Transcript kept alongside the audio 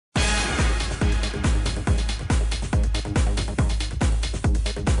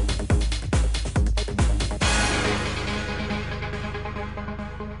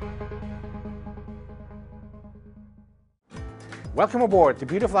Welcome aboard the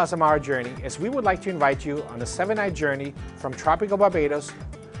beautiful Azamara Journey, as we would like to invite you on a 7-night journey from tropical Barbados.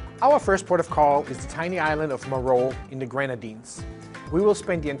 Our first port of call is the tiny island of Moreau in the Grenadines. We will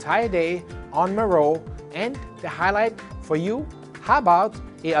spend the entire day on Moreau, and the highlight for you, how about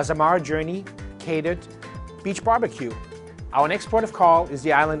a Azamara Journey catered beach barbecue? Our next port of call is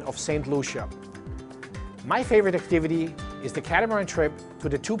the island of St. Lucia. My favorite activity is the catamaran trip to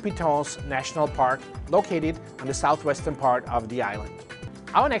the Two Pitons National Park, located on the southwestern part of the island.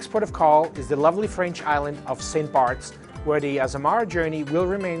 Our next port of call is the lovely French island of St. Bart's, where the Azamara Journey will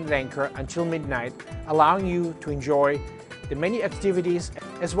remain at anchor until midnight, allowing you to enjoy the many activities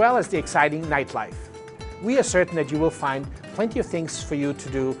as well as the exciting nightlife. We are certain that you will find plenty of things for you to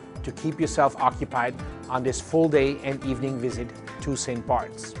do to keep yourself occupied on this full day and evening visit to St.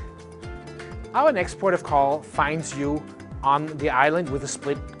 Bart's. Our next port of call finds you on the island with a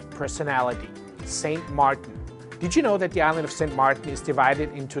split personality, St. Martin. Did you know that the island of St. Martin is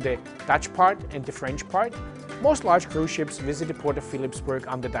divided into the Dutch part and the French part? Most large cruise ships visit the port of Philipsburg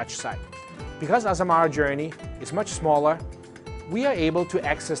on the Dutch side. Because Azamara Journey is much smaller, we are able to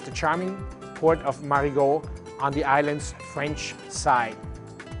access the charming port of Marigot on the island's French side.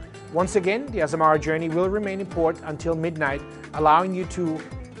 Once again, the Azamara Journey will remain in port until midnight, allowing you to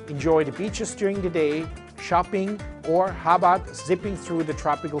enjoy the beaches during the day, shopping, or how about zipping through the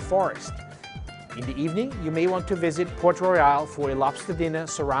tropical forest. In the evening, you may want to visit Port Royal for a lobster dinner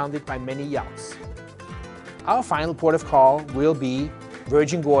surrounded by many yachts. Our final port of call will be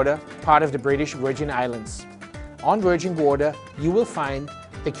Virgin Gorda, part of the British Virgin Islands. On Virgin Gorda, you will find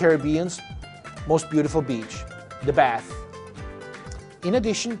the Caribbean's most beautiful beach, the Bath. In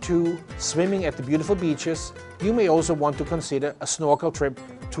addition to swimming at the beautiful beaches, you may also want to consider a snorkel trip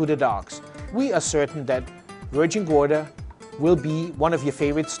to the docks. We are certain that Virgin Gorda will be one of your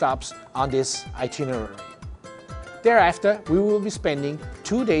favorite stops on this itinerary. Thereafter, we will be spending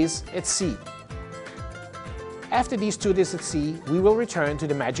 2 days at sea. After these 2 days at sea, we will return to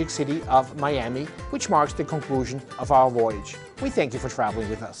the magic city of Miami, which marks the conclusion of our voyage. We thank you for traveling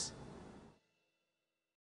with us.